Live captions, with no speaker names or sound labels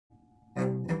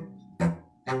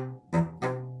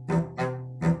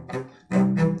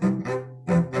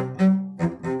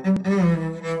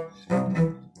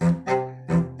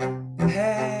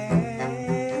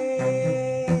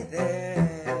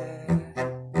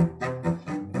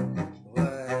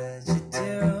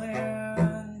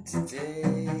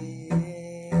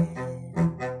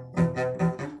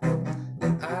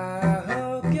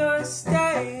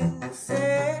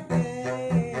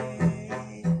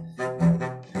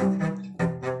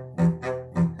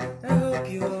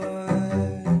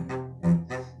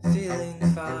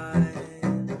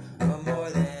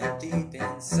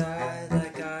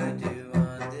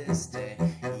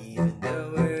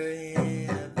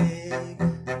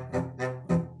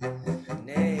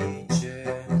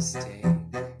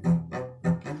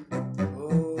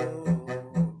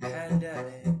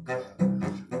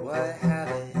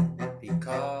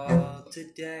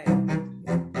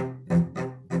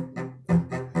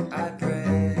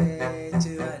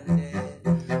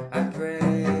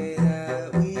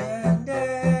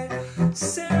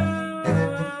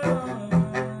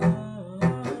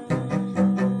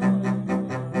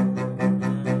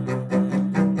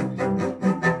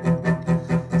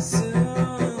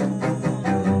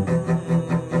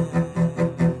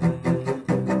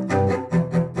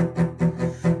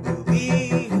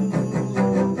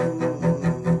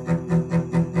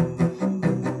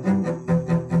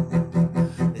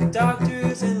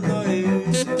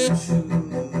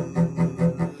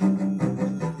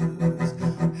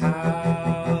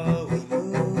how we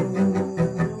move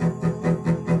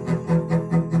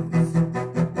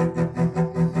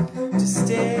to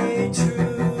stay true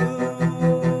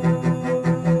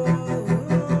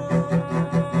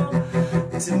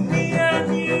to me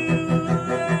and you.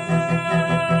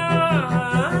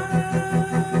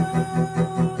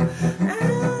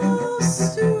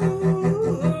 Else do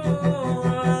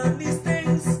these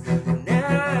things now.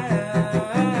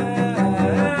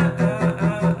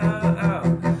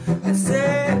 I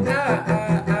say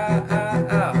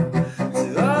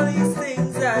to all these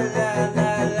things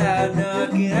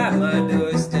knocking at my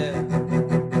doorstep,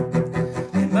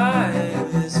 and my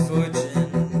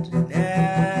misfortune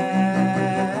now.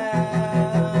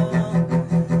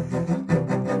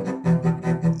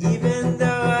 Even though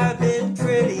I've been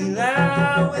pretty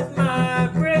loud with my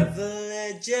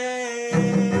privileges,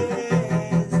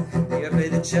 you play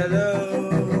the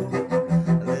cello a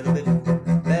little bit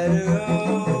better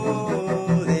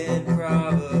than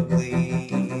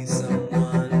probably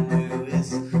someone who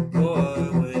is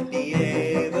poor would be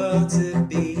able to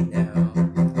be now.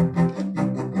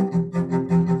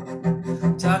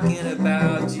 Talking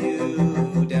about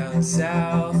you down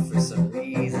south for some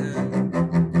reason.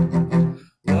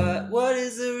 What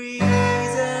is the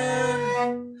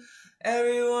reason?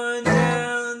 Everyone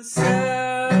down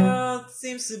south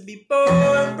seems to be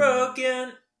born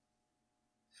broken.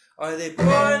 Are they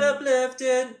born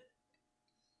uplifted?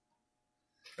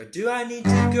 Or do I need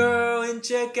to go and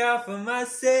check out for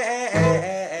myself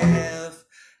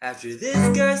after this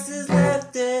curse is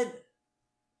lifted?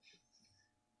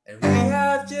 And we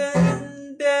have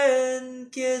just been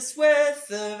kissed with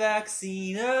the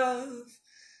vaccine of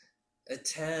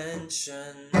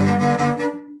attention.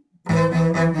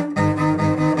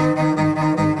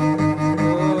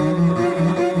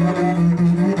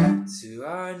 To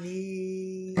our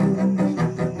knees,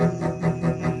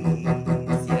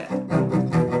 yeah.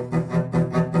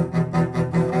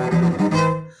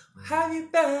 Have you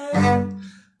been?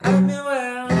 I've been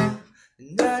well.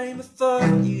 Not even before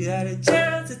you had a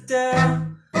chance to tell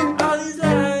all these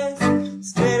lies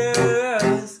straight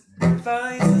arose,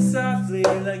 falling so softly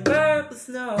like purple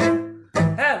snow.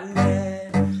 Have we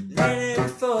met it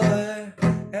before?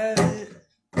 Have it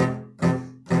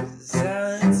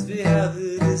silence we have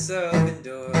through this open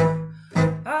door?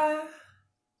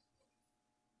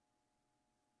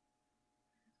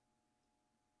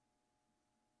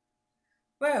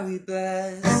 Where we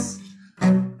bless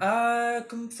our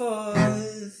come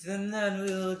forth, and then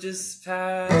we'll just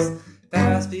pass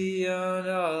beyond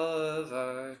all of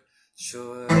our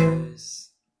shores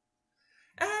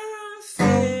and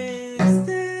fix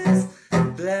this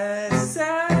blessed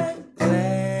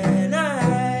planet.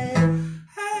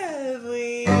 Have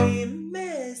we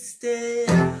missed it?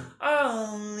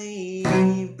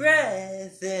 Only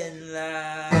breath and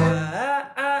life.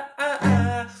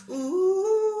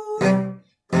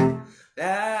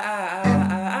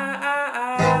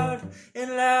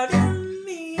 Loud in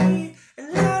me,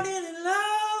 and loud in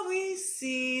love, we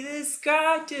see the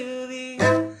sky to be,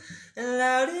 and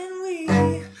loud in we,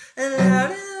 and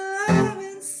loud in love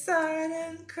inside,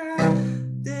 and cry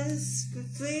this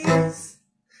please,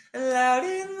 and loud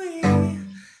in we,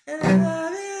 and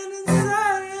loud in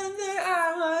inside, and then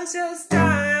I was just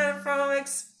dying from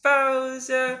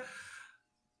exposure,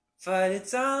 but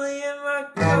it's only in my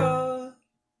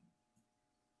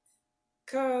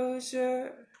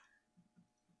kosher.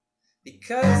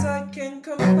 Because I can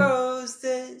compose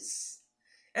this,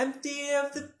 empty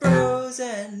of the bros,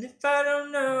 and if I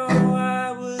don't know,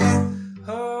 I was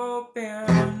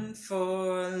hoping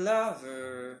for a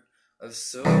lover of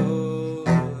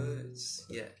sorts.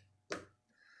 Yeah,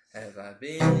 have I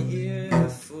been here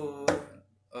before?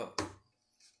 Oh,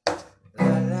 la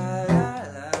la la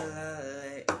la la.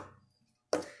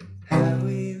 Have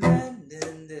we been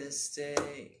in this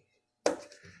state?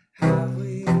 Have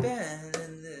we been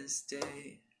in this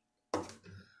state?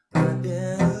 I've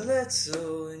been a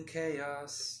little in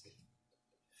chaos,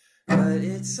 but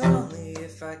it's only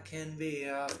if I can be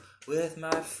out with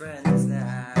my friends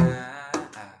now.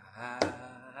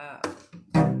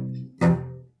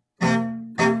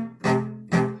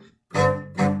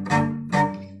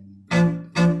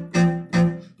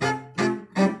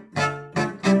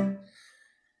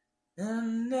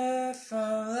 And if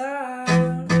I'm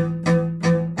loud,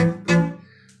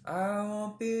 I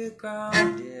won't be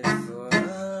grounded for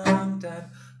a long time,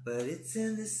 but it's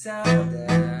in the sound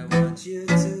that I want you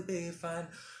to be fine.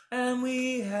 And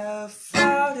we have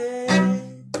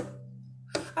flouted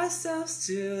ourselves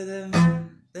to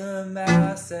the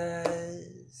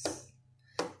masses.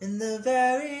 in the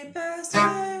very best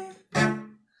way.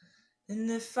 And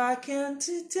if I can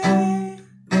today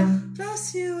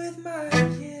bless you with my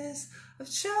kiss of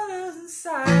shadows and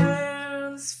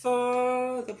silence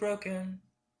for the broken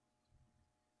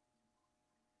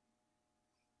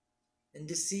and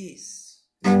deceased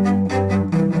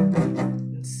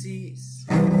and cease,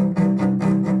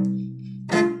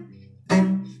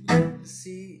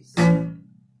 cease, and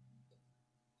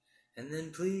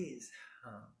then please,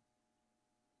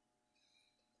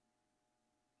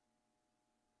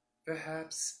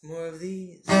 perhaps more of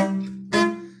these.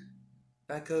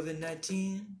 By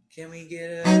COVID-19, can we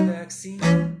get a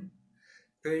vaccine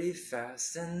pretty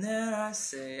fast? And then I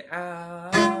say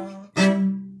out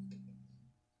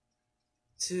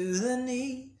to the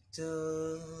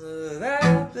needle of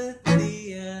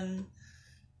apathy and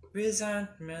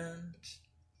resentment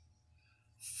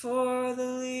for the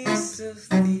least of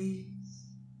these.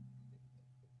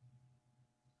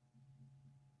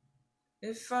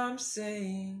 If I'm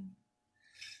saying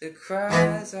the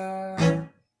cries are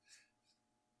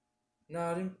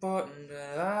not important,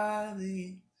 but I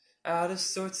leave out of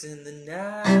sorts in the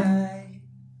night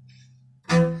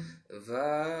of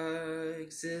our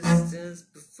existence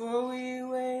before we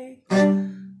wake up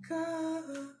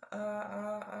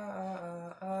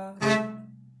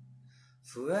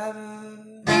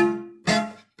forever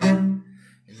and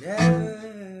ever.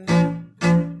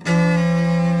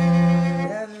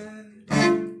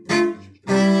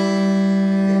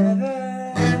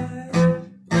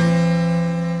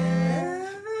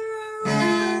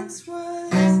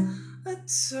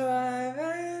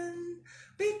 And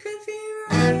we could be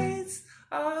roommates,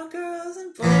 all girls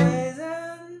and boys,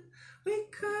 and we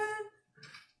could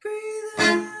breathe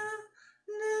in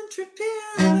entropy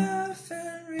enough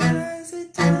and realize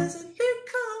it doesn't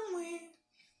become we,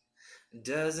 it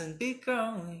doesn't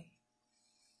become we.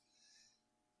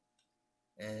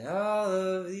 And all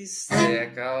of these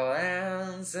stickle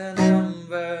ends and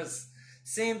numbers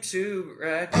seem to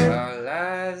wreck our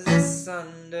lives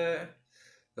asunder.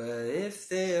 But if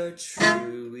they are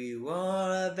true, we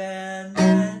won't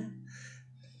abandon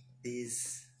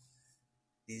these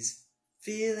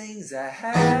feelings I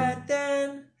had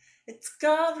then. It's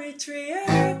garbage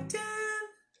reacting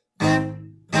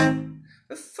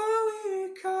before we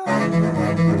recall.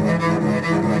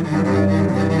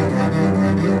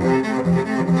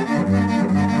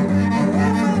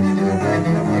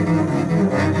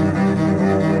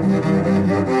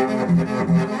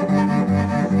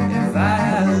 If I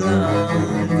had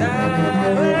learned, I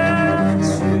would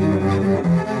choose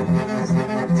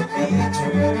to be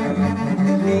true,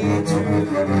 to be true.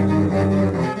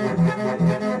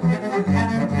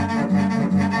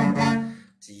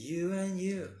 To you and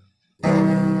you,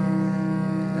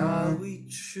 and all we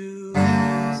choose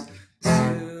to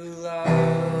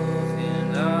love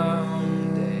in our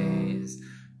own days,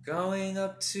 going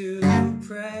up to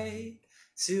pray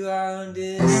to our own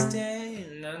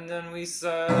disdain, and then we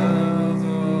solve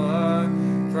all our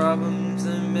problems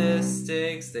and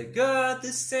mistakes that got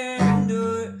the same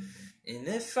door. And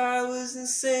if I was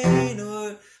insane,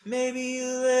 or maybe a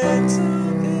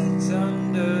little bit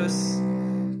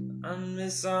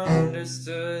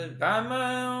misunderstood by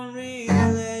my own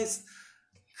relays,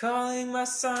 calling my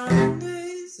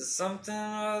Sundays something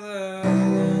other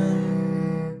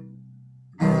than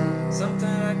something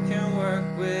I can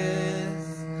work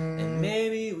with, and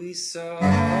maybe we saw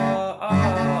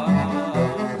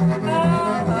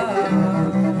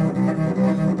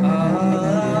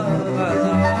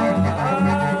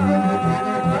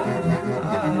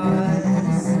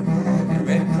and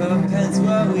red club pens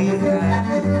what we got.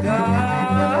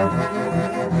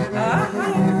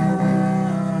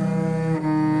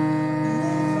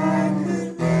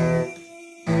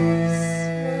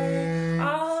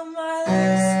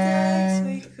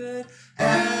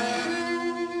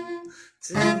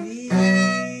 To be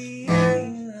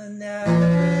never a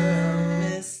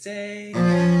mistake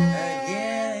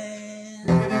again.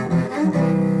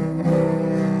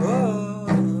 Oh,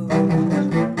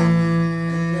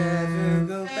 never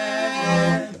go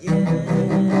back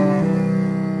again.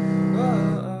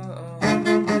 Oh,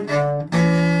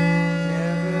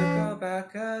 never go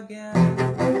back again.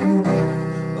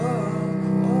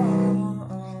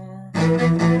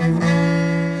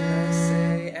 And I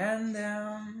say, and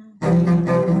them.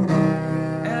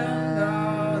 And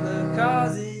all the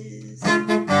causes,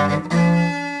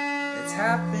 it's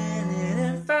happening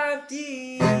in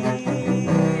 5D.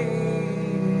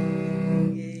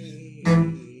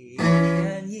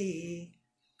 And ye,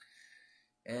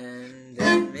 and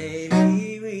then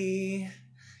maybe we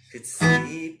could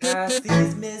see past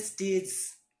these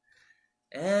misdeeds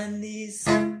And this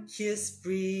kiss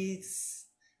breathes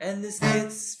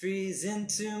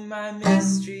into my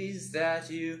mysteries that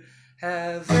you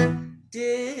have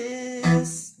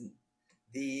these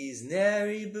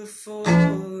nary before.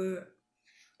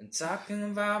 I'm talking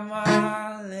about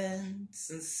violence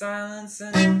and silence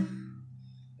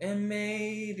and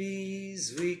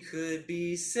maybes. We could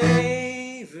be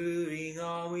savoring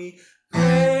all we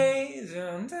crave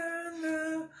down the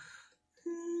middle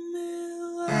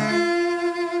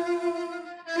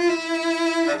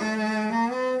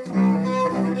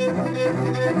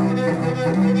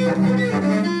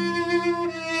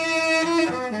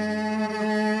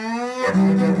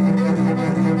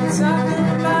talking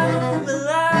about the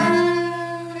light.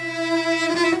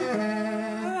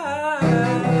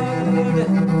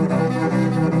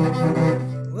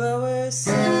 Well, we're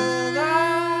still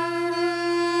alive.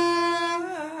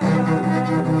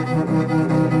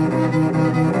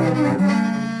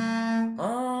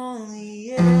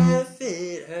 Only if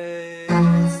it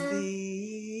hurts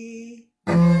thee.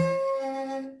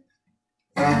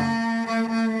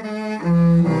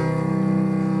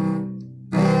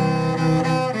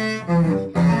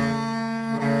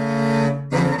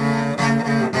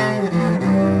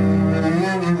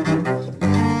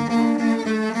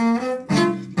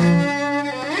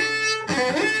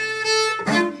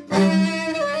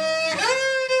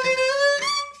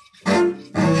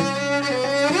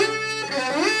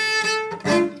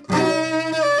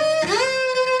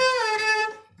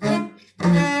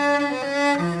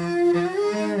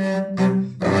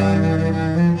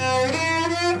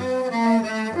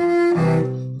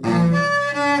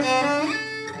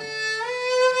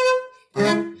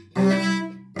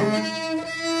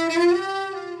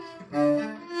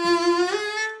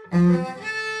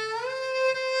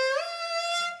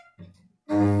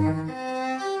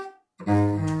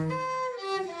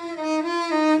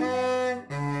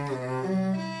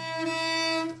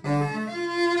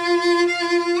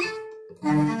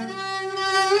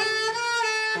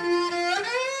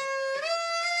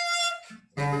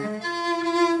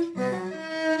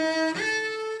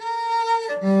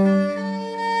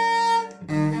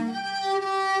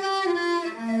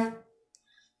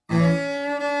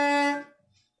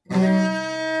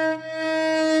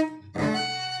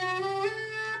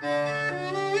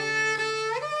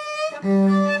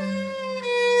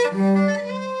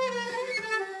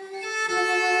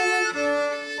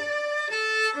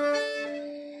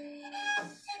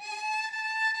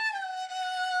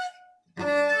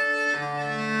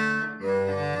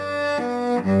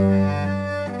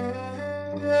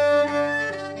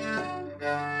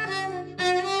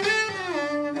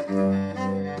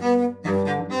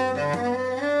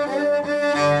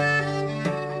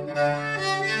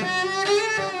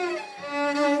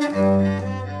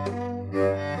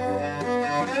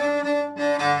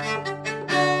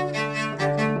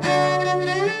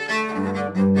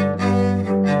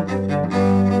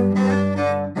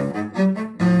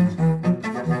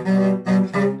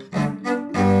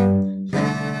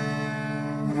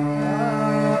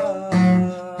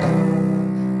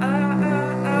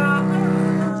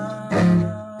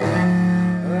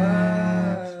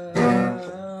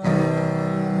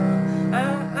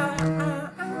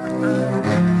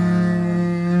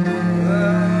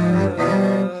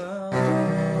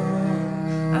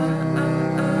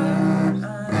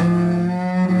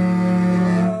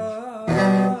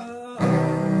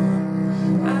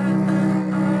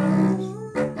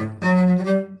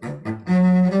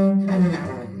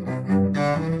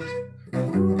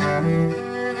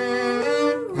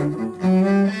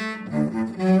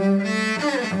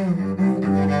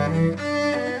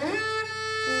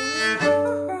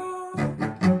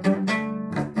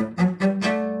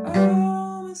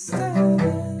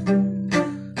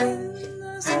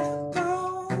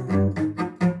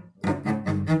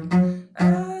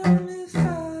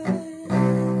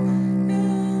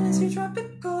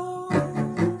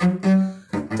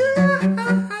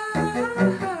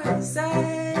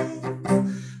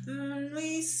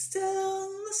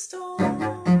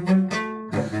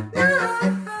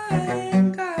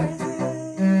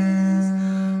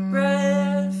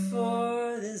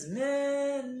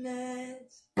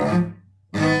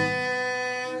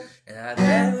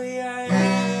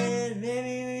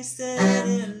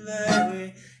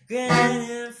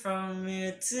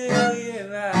 Till you're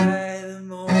by the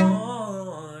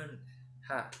morn.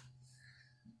 Ha.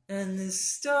 And the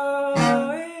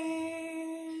story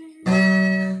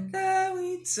that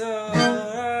we told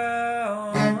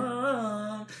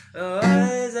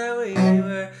was that we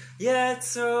were yet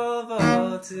so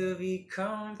bold to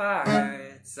become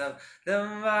parts of the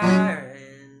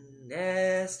modern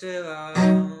nest of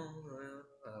all.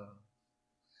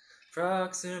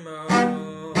 Proximo.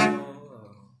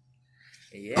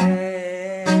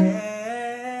 Yeah.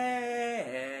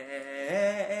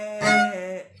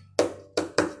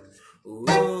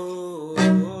 Ooh,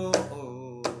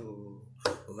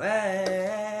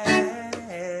 hey,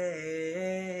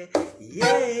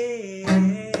 yeah.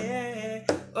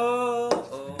 Oh.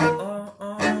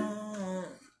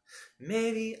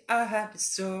 Maybe I have to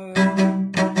store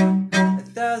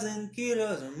 1,000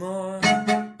 kilos or more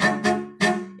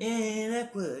in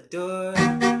Ecuador.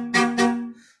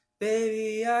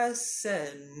 Baby, I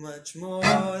said much more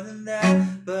than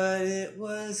that, but it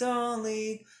was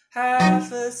only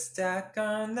half a stack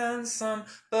and then some.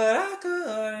 But I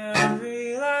couldn't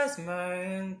realize my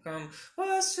income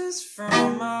was just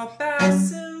from all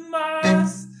passing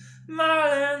Mars,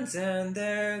 Marlins and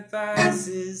their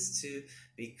advices to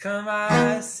become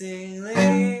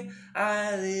icingly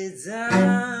eyelids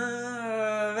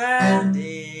and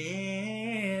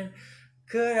in.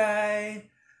 Could I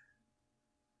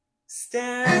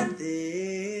stand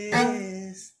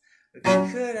this? Or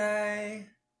could I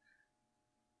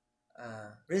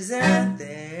resent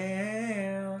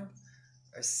them?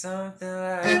 Or something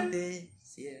like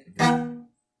this, yeah.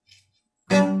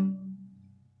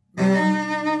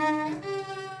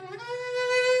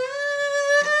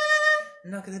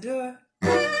 Knock on the door.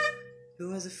 Who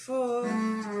was it for?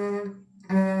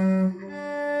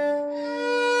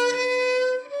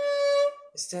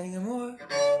 Standing and more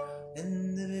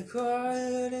in the big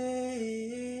quiet.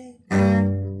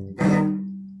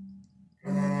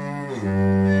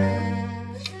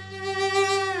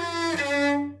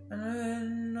 And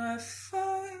when I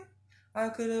find I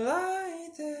could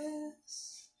like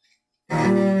this,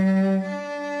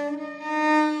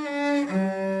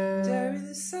 dare be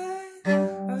the sight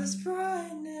of this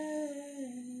brightness.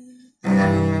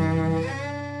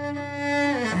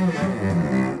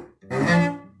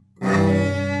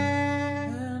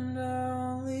 And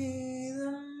only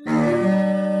the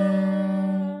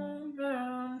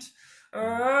moment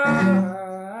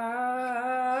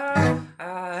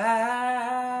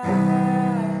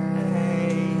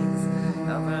eyes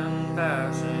of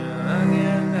compassion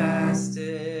again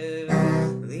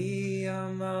masterly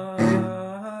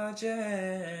margin.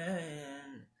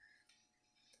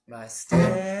 My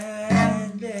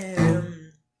standing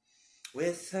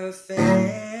with her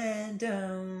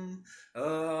fandom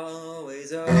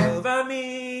always over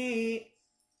me,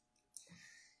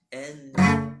 and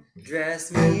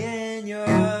dress me in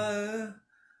your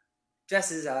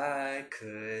dresses. I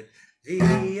could be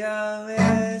a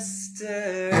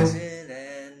Mr.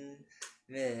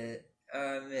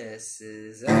 and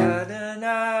Mrs.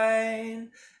 Adenine,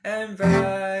 and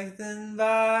brightened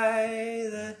by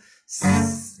the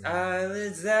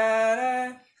eyelids that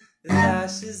I,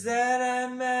 lashes that I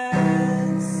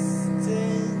masked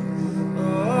in.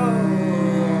 Oh,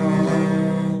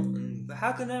 but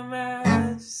how can I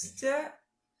match that?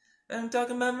 I'm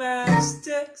talking about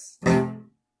matchsticks.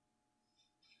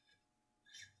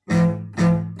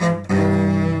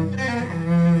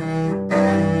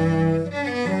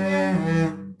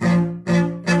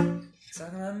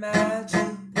 Talking about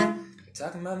magic.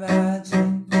 Talking about magic.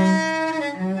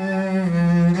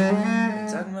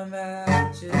 Talking about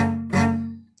magic.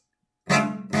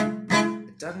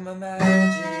 Talking about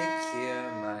magic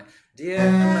here, my dear.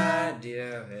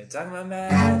 Talking about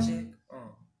magic.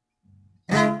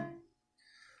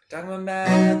 Talking about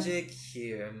magic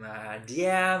here, my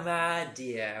dear.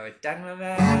 We're talking about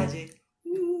magic.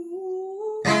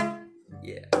 Ooh,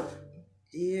 yeah.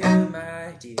 Dear,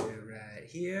 my dear, right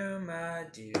here, my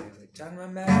dear. We're talking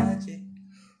about magic.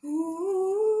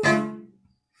 Ooh,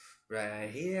 right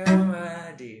here,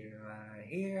 my dear, right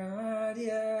here, my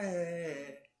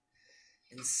dear.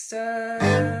 Instead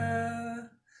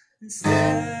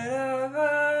of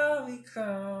all we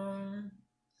come,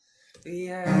 we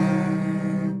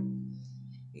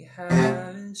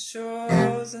haven't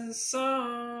chosen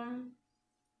some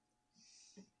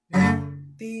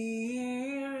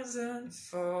beers and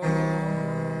fall.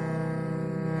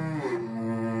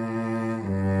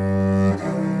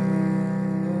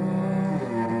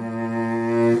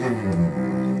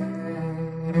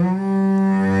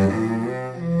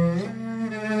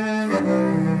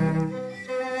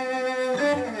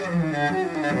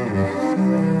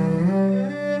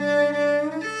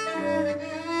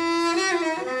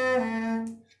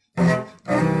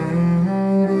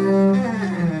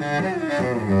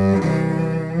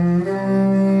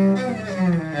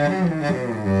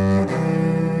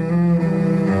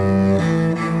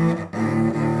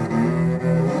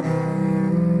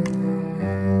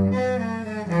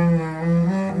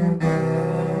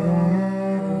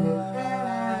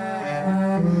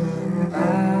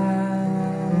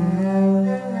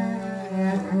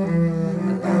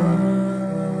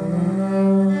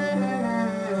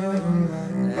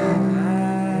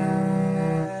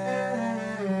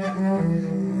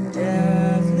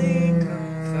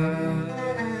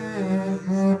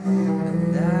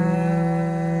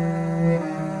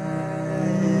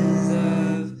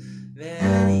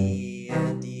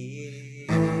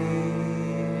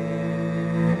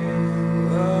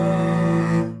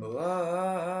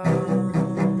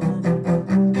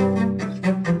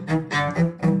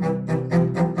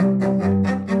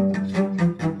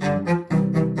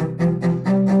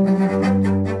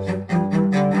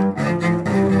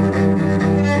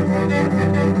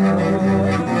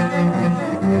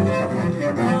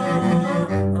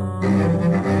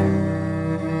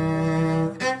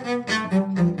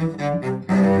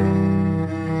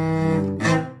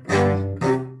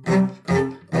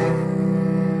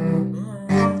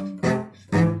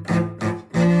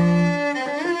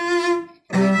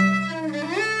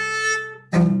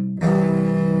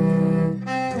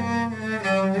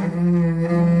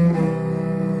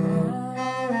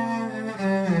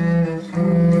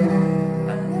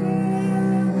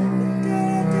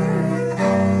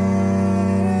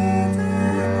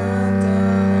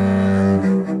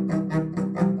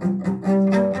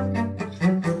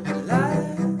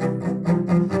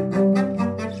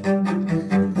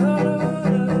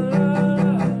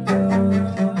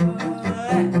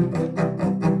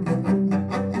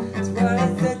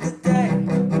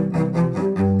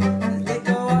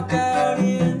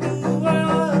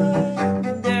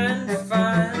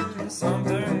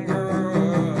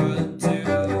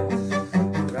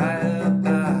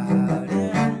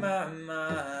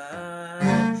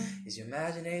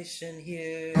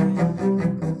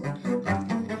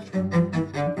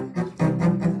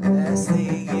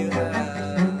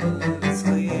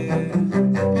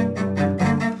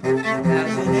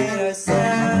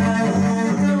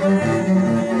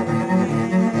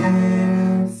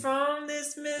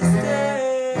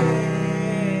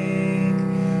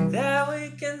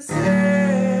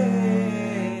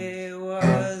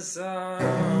 was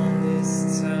wrong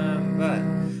this time, but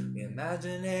we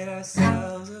imagined it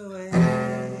ourselves away.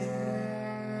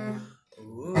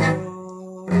 Ooh.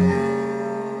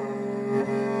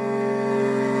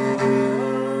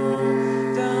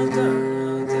 Dun,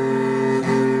 dun, dun, dun,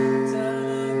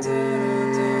 dun,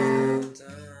 dun, dun, dun,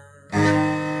 dun.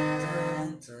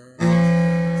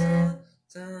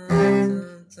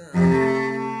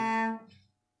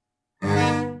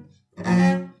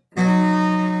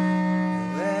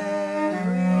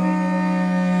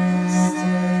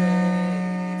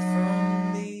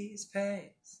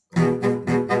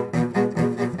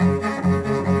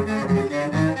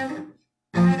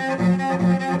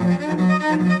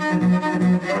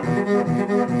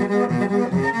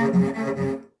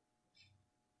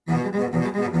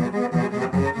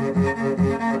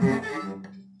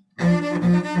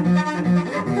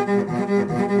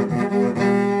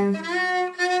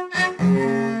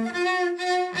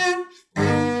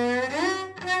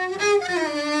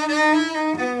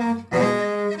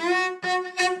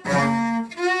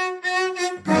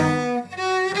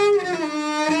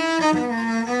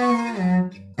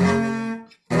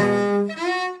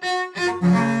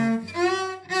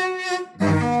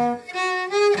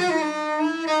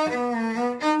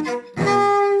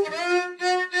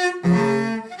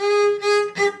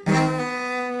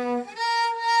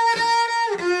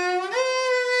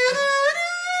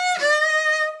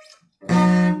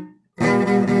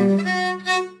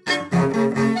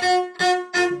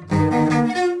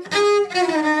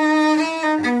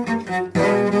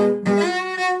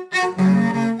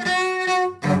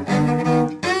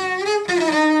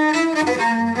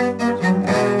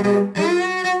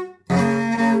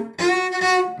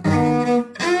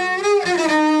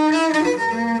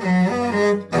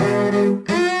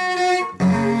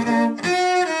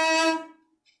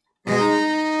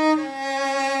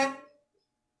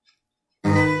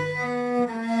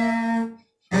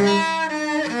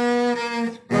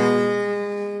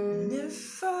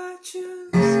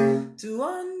 To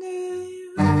undo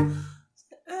you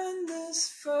and this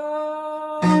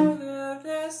forgiveness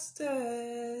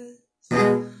days,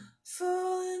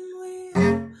 falling we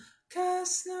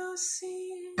cast no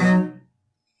seed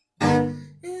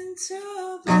into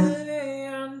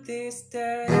oblivion these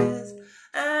days,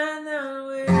 and then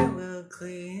we will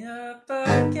clean up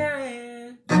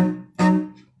again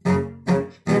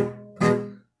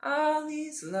all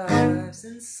these lives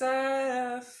inside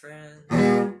our friends.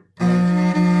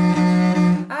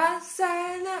 I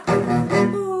say now,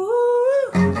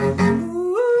 ooh, ooh,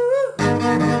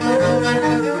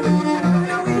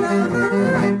 we love her,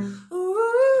 ooh, ooh,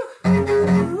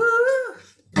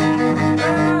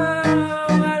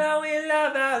 why don't we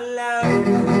love out loud,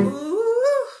 ooh,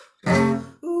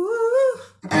 ooh,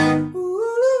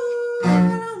 why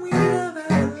don't we love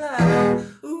out loud,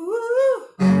 ooh,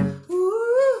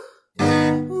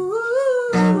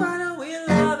 why don't we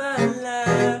love out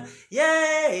loud,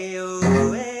 yeah, ooh.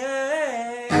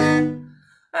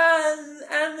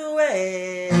 And the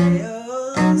way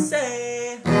you'll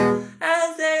say,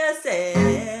 as they say,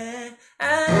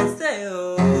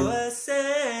 oh,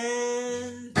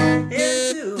 ascend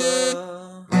into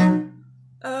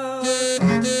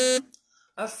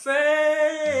a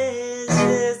phrases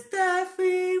that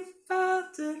we fall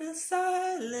to the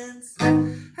silence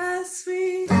as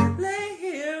we lay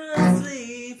here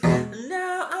asleep. And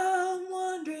now I'm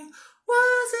wondering,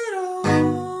 was it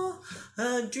all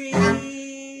a dream?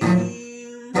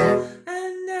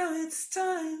 It's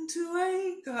time to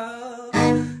wake up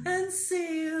and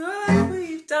see what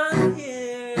we've done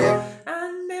here,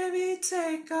 and maybe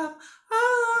take up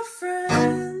all our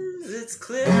friends. It's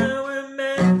clear we're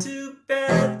meant to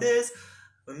bear this,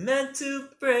 we're meant to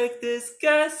break this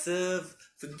curse of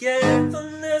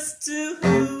forgetfulness to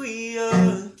who we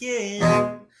are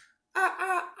again.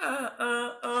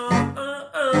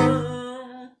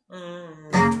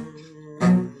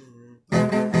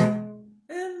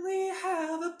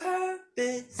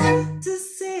 To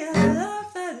see a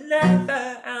love that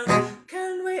never ends.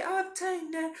 Can we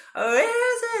obtain it, or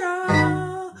is it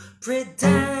all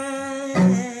pretend?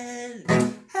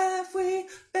 Have we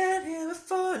been here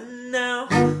before now,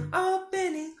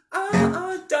 opening all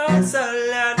our doors so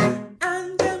loud,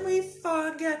 and then we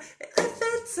forget if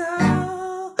it's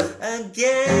all a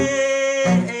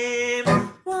game,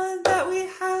 one that we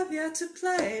have yet to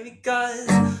play, because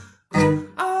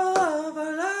all of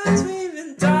our lives we've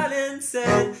been taught and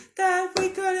said that we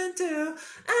couldn't do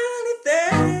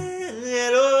anything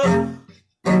at all,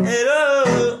 at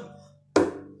all.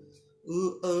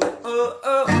 Ooh, oh, oh,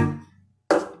 oh.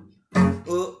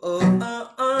 Ooh, oh, oh,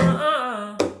 oh,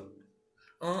 oh.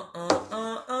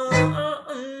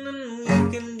 We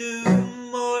can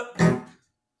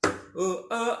Oh,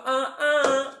 oh, oh,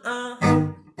 oh,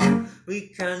 oh. We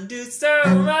can do so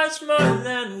much more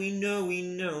than we know, we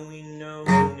know, we know,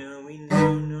 we know, we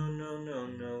know, no, no, no,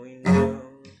 no, we know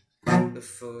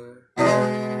before.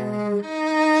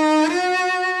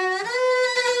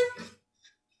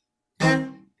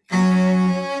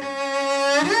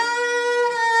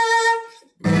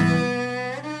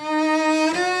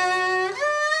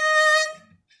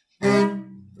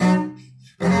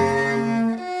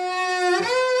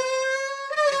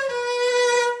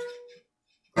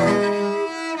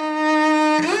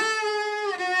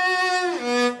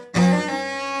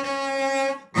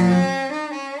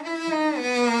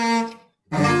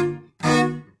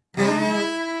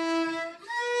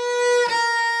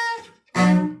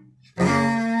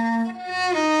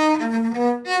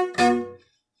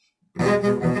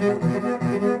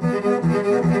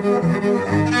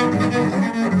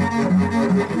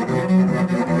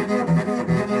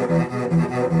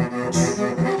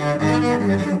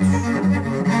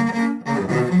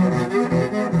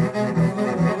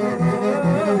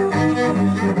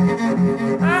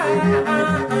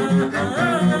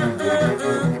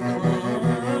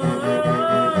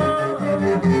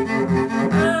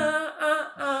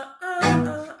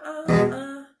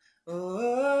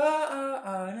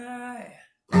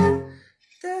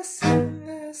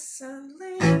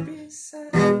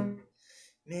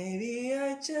 Maybe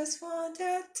I just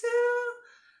wanted to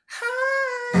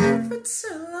hide for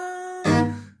too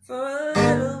long, for a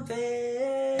little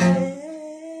bit.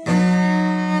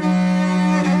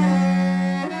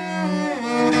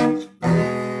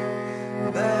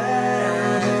 But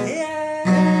I'm here.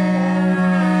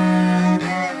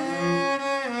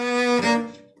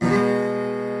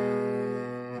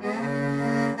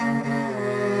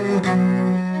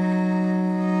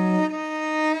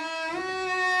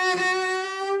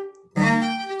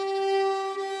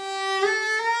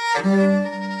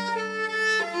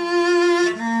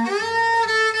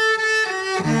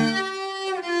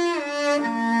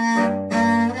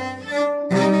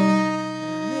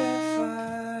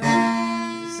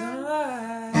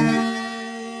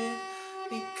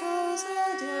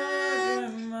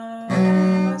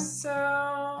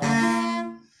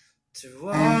 To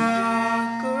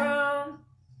walk around,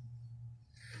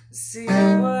 see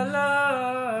what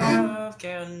love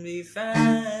can be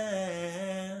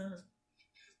found.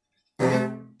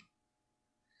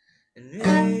 And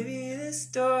maybe this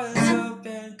door that's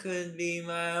open could be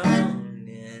my own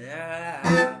in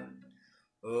out.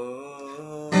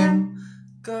 Oh,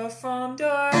 go from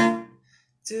door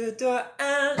to door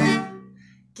and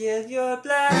give your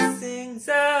blessings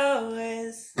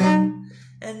always,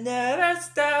 and never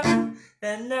stop.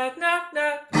 Then knock, knock,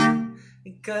 knock,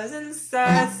 because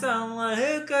inside someone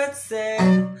who could say,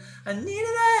 I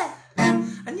needed that,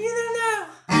 I needed it now,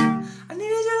 I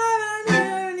needed your love, and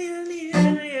I need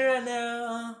it right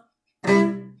now.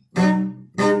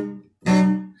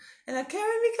 And I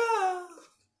carried me call,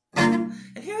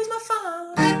 and here's my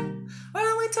phone. Why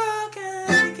don't we talk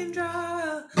and we can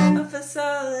draw up a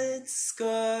solid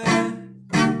score?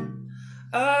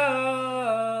 Oh,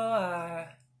 I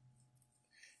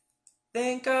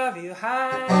think of you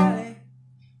highly,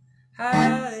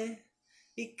 highly,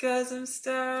 because I'm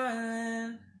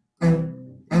standing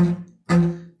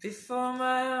before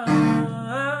my own.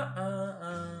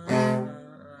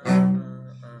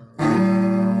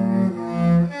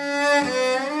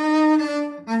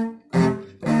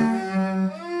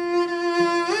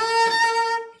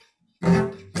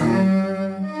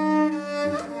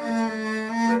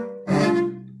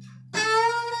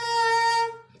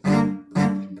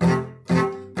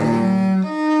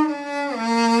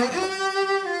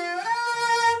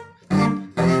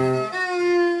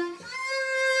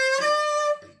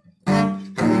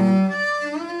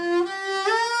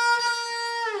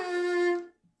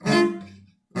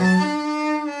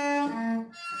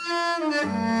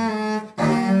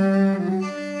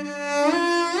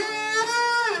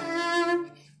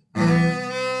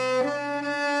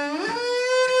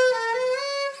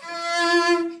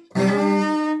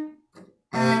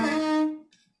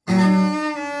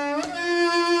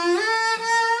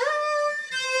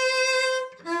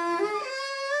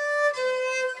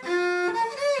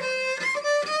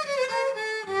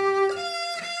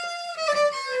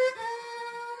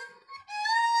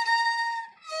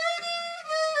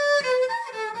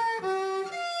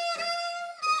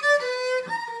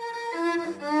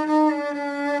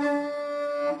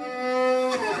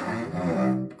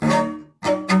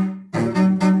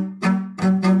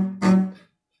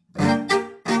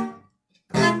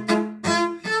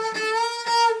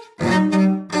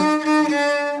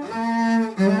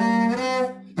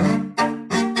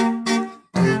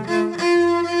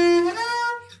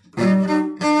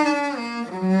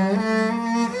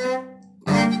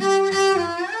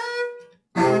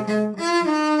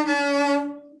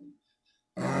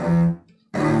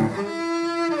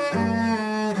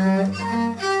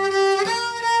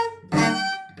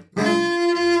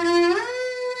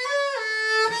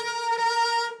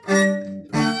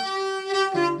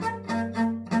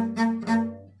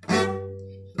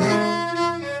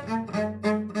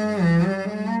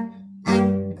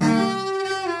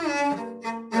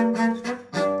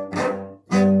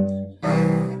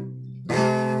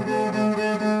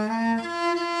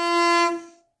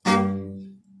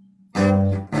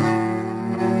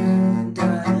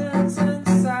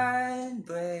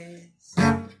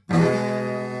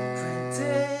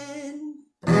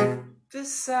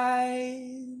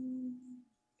 sign,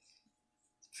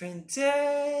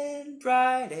 printed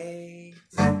bright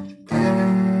eggs,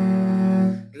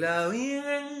 glowing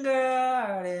in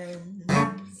gardens.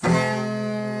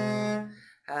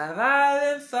 Have I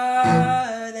been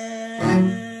farther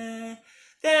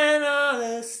than all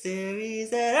the stories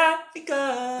that I've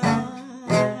become?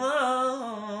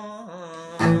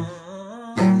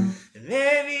 And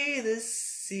maybe the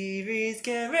series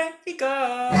can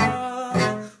recall.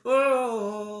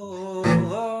 Whoa,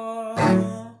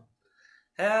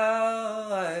 how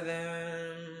I've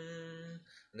been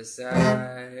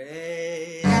deciding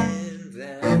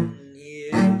then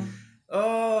here.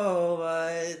 Oh,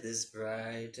 but this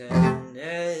brightness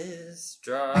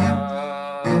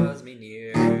draws me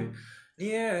near,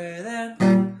 nearer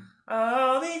than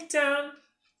I'll be down.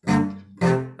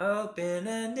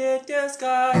 Open-ended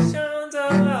discussions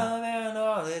of love and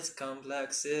all its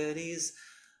complexities,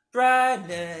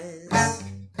 brightness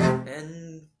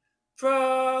and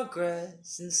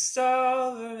progress and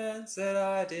sovereigns that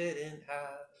I didn't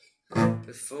have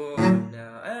before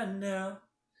now. And now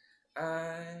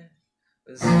I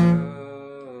was hoping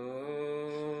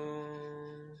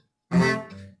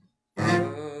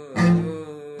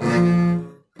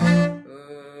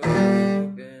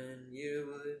you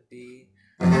would be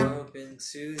open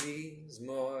to these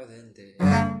more than this.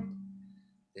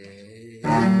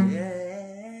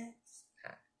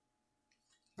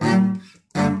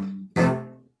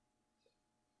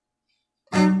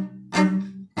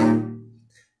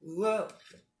 Whoa.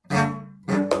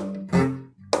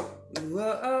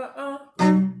 Whoa.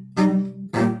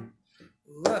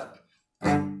 Whoa.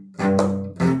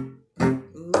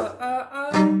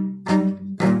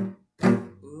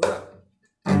 Whoa.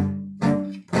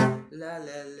 La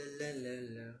la la la la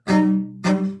la.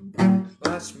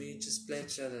 Watch me just play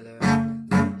cello.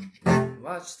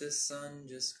 Watch the sun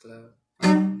just glow.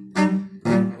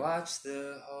 Watch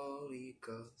the Holy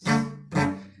Ghost.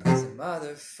 It's a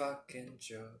motherfucking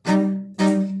joke.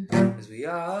 'Cause we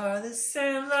are the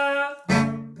same love,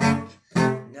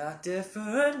 not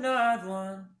different, not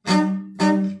one.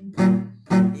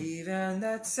 Even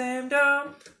that same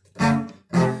dome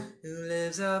who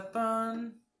lives up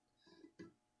on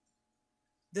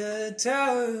the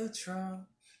tower throne.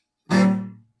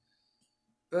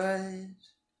 But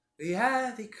we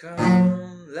have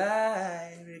become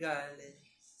light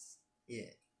regardless.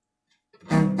 Yeah.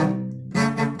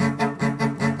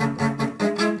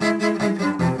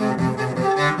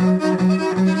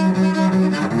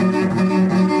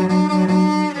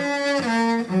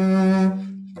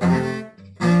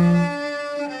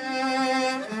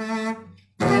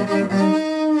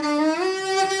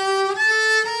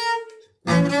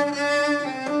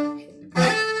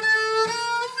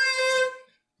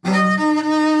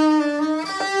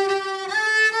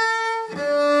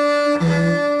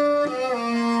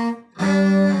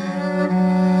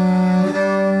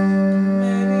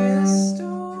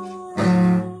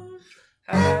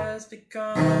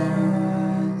 Become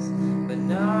us, but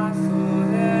not for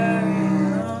very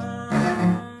long.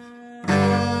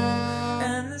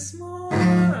 And this more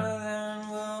than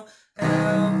will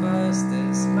help us.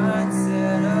 This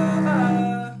mindset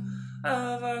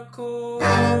of our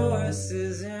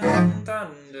courses in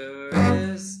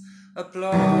thunderous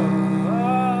applause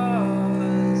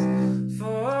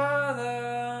for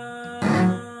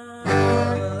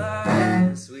the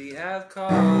lives we have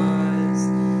caused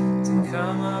to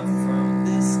come up from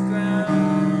this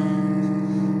ground.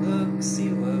 Look, see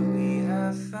what we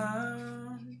have found.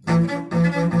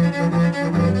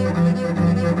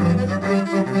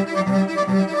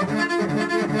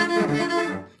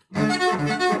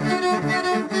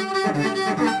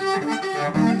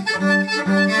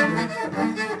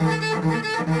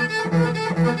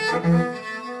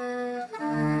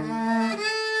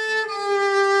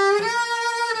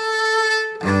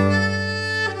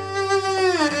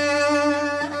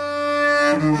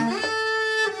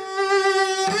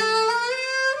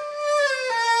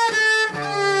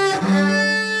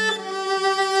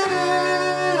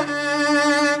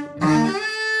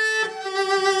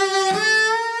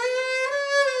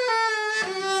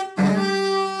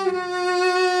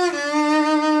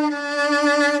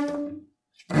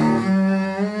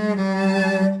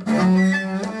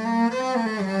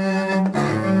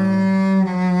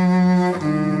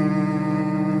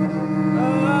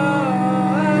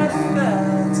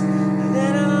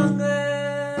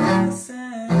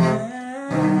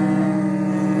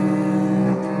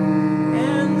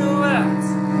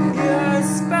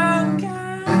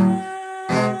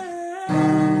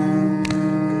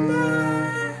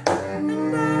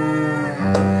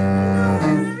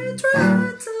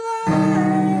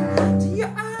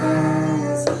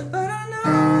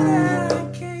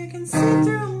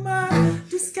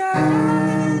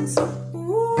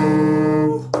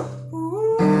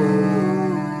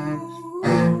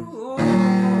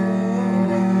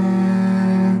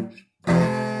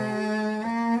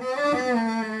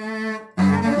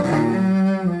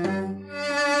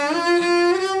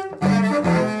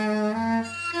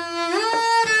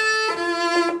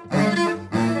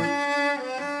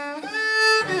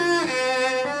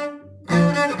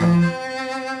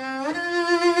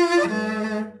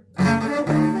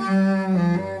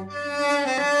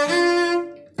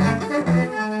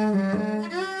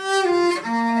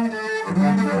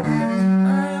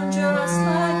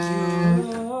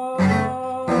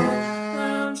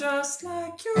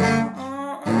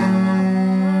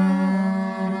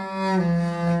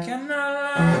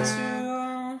 not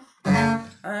true.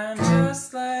 I'm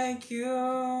just like you,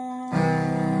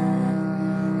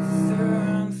 through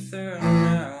and through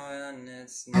now, and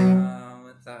it's now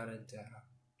without a doubt.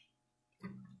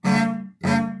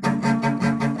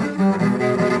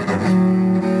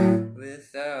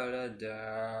 Without a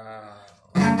doubt.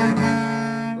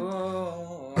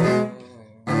 Oh,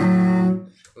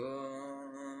 oh, oh,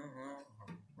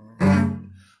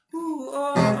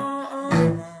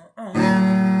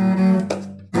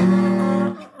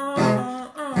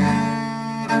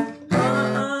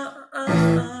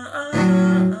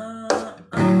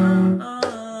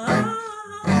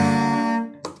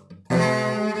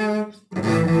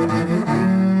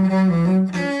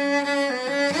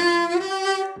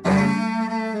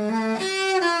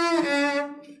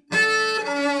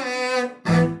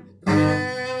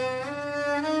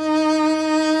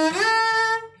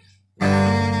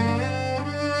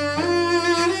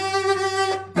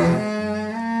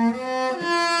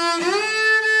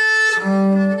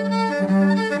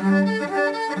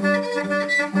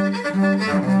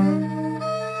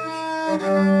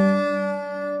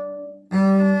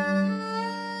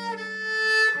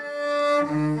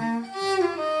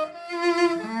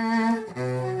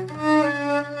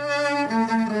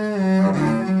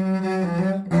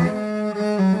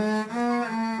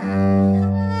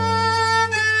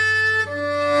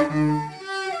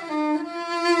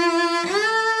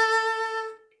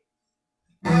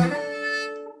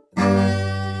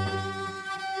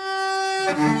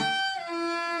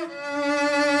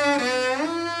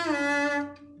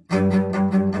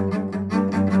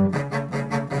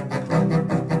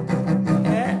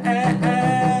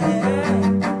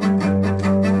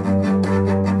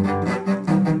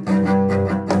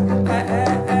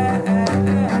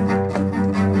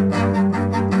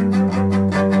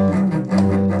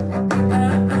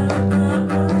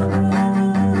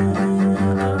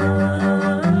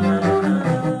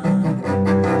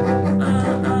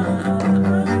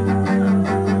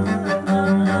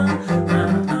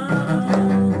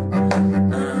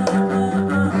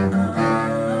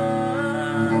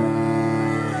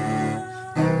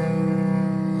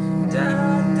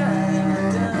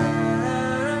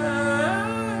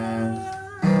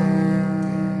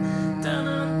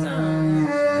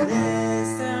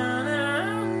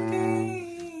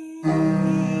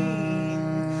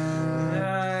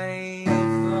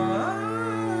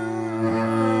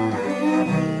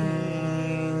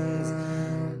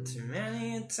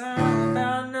 Talk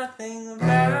about nothing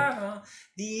about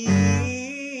these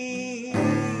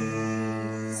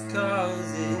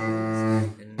causes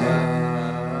and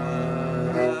not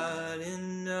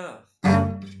enough.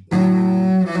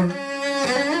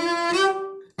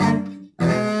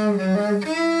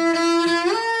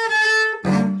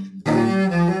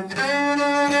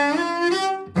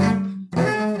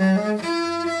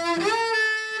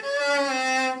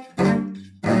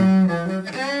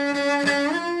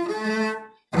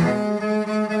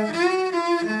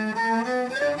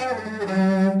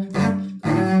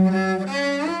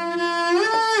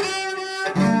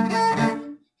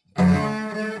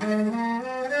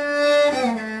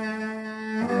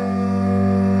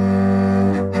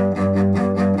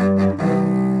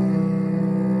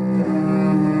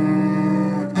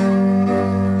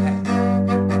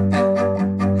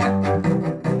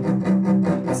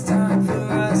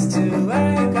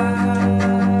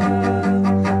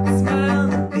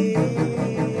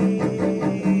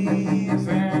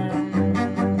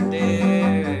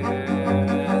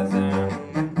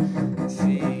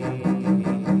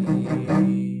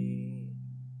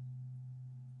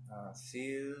 I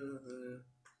feel the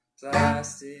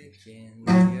plastic in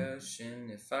the ocean.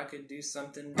 If I could do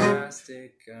something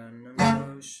drastic on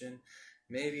emotion,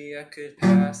 maybe I could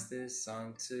pass this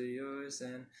on to yours,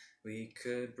 and we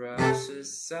could brush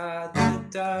aside the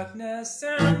darkness.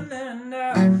 And then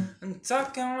now I'm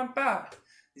talking about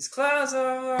these clouds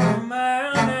over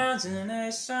my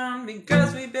imagination,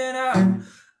 because we've been out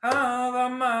of our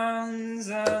minds,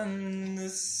 and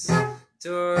this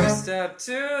doorstep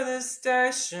to the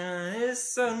station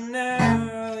is so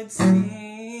narrow it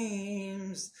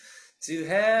seems to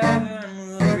heaven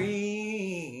will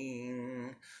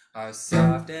bring our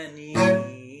soft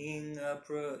ending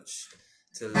approach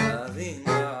to loving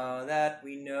all that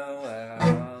we know,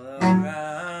 all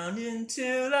around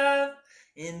into love,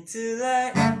 into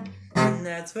light, and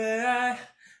that's where I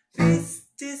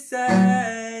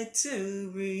decide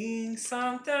to bring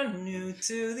something new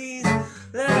to these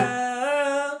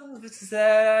loves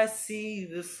that I see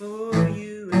before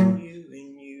you, and you,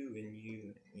 and you, and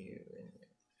you, and you,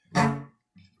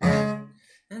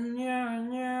 and you,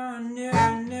 and you, and you,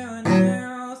 and you, and you, and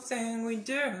you thing we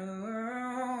do.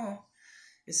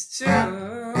 is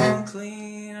to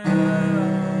clean up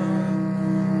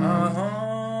our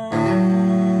home.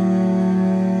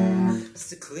 It's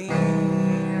to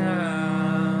clean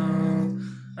up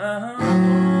our home.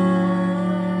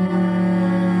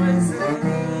 It's to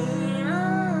clean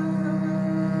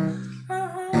up our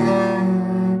home.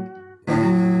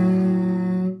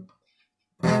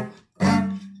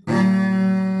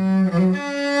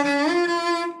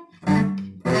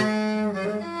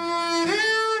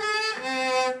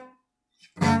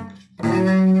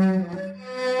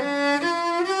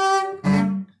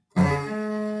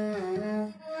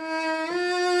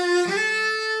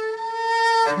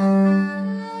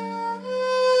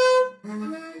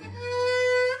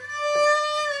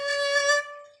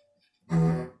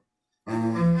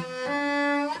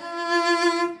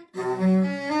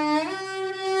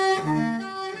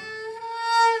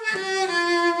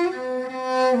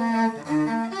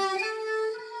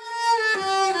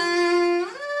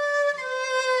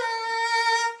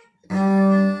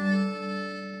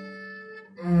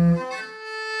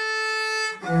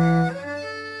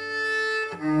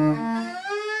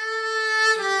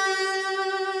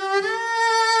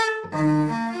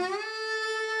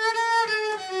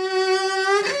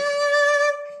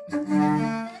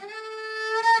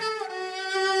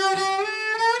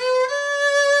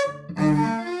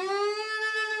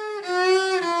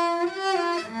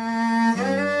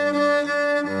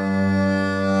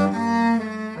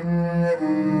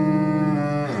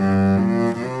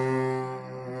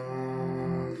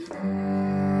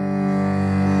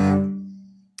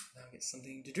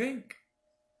 Something to drink,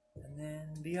 and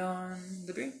then be on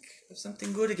the brink of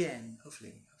something good again.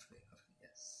 Hopefully,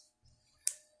 yes.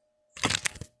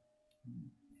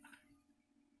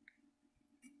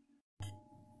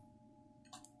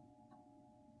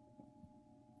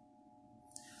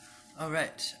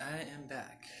 Alright, I am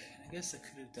back. I guess I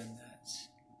could have done that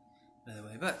another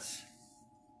way, but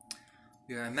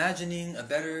we are imagining a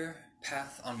better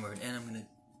path onward, and I'm going to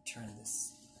turn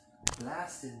this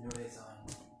blasted noise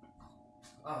off.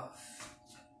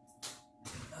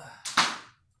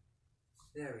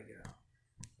 There we go.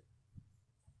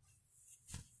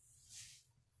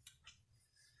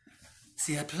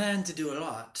 See, I plan to do a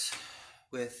lot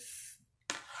with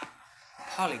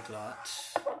Polyglot,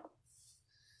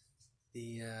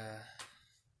 the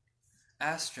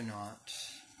astronaut,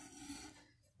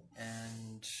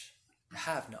 and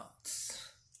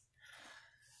have-nots,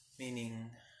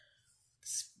 meaning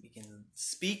we can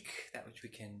speak that which we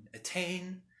can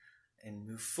attain and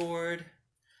move forward,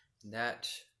 and that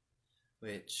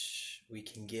which we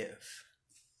can give.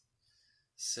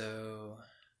 So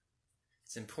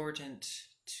it's important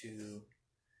to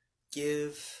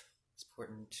give, it's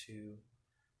important to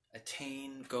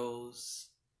attain goals,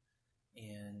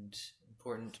 and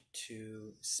important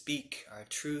to speak our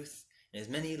truth in as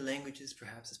many languages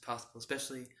perhaps as possible,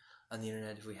 especially on the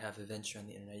internet. If we have a venture on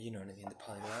the internet, you know what I mean, the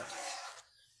polyglot.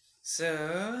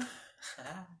 So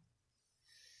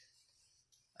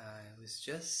I was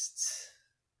just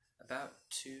about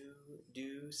to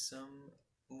do some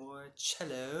more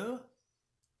cello,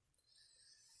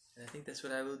 and I think that's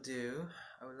what I will do.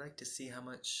 I would like to see how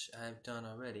much I've done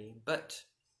already, but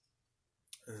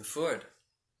we move forward.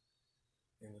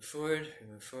 We move forward, we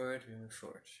move forward, we move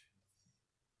forward.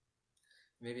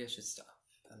 Maybe I should stop.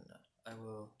 I don't know. I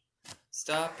will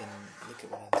stop and look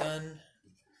at what I've done,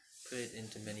 put it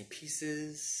into many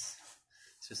pieces,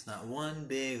 so it's not one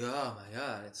big, oh my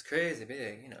god, it's crazy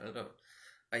big, you know, little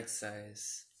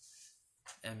bite-size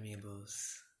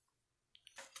amiables.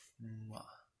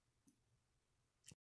 Mwah.